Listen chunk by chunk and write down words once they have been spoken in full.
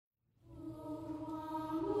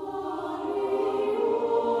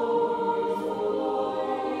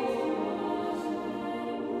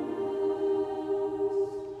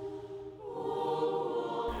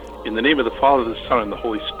In the name of the Father, the Son, and the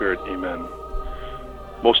Holy Spirit, amen.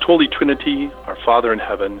 Most Holy Trinity, our Father in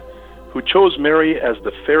heaven, who chose Mary as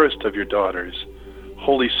the fairest of your daughters,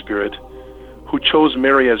 Holy Spirit, who chose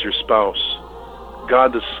Mary as your spouse,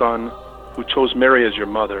 God the Son, who chose Mary as your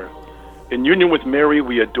mother, in union with Mary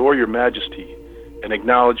we adore your majesty and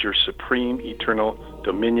acknowledge your supreme, eternal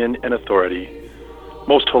dominion and authority.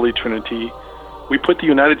 Most Holy Trinity, we put the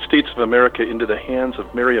United States of America into the hands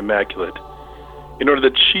of Mary Immaculate, in order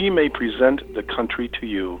that she may present the country to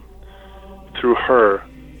you. Through her,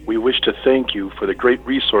 we wish to thank you for the great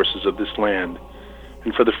resources of this land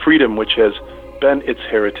and for the freedom which has been its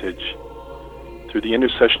heritage. Through the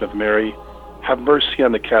intercession of Mary, have mercy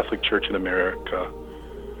on the Catholic Church in America.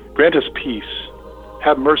 Grant us peace.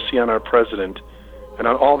 Have mercy on our President and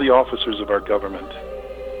on all the officers of our government.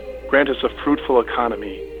 Grant us a fruitful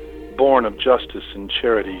economy, born of justice and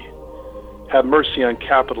charity. Have mercy on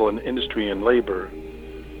capital and industry and labor.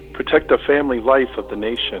 Protect the family life of the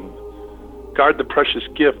nation. Guard the precious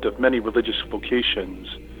gift of many religious vocations.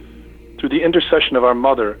 Through the intercession of our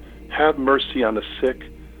Mother, have mercy on the sick,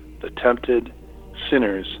 the tempted,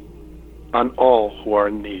 sinners, on all who are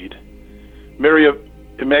in need. Mary,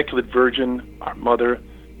 Immaculate Virgin, our Mother,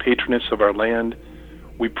 patroness of our land,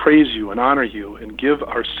 we praise you and honor you and give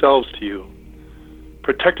ourselves to you.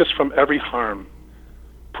 Protect us from every harm.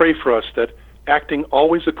 Pray for us that, acting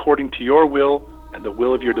always according to your will and the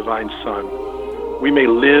will of your divine Son, we may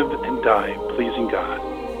live and die pleasing God.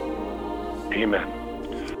 Amen.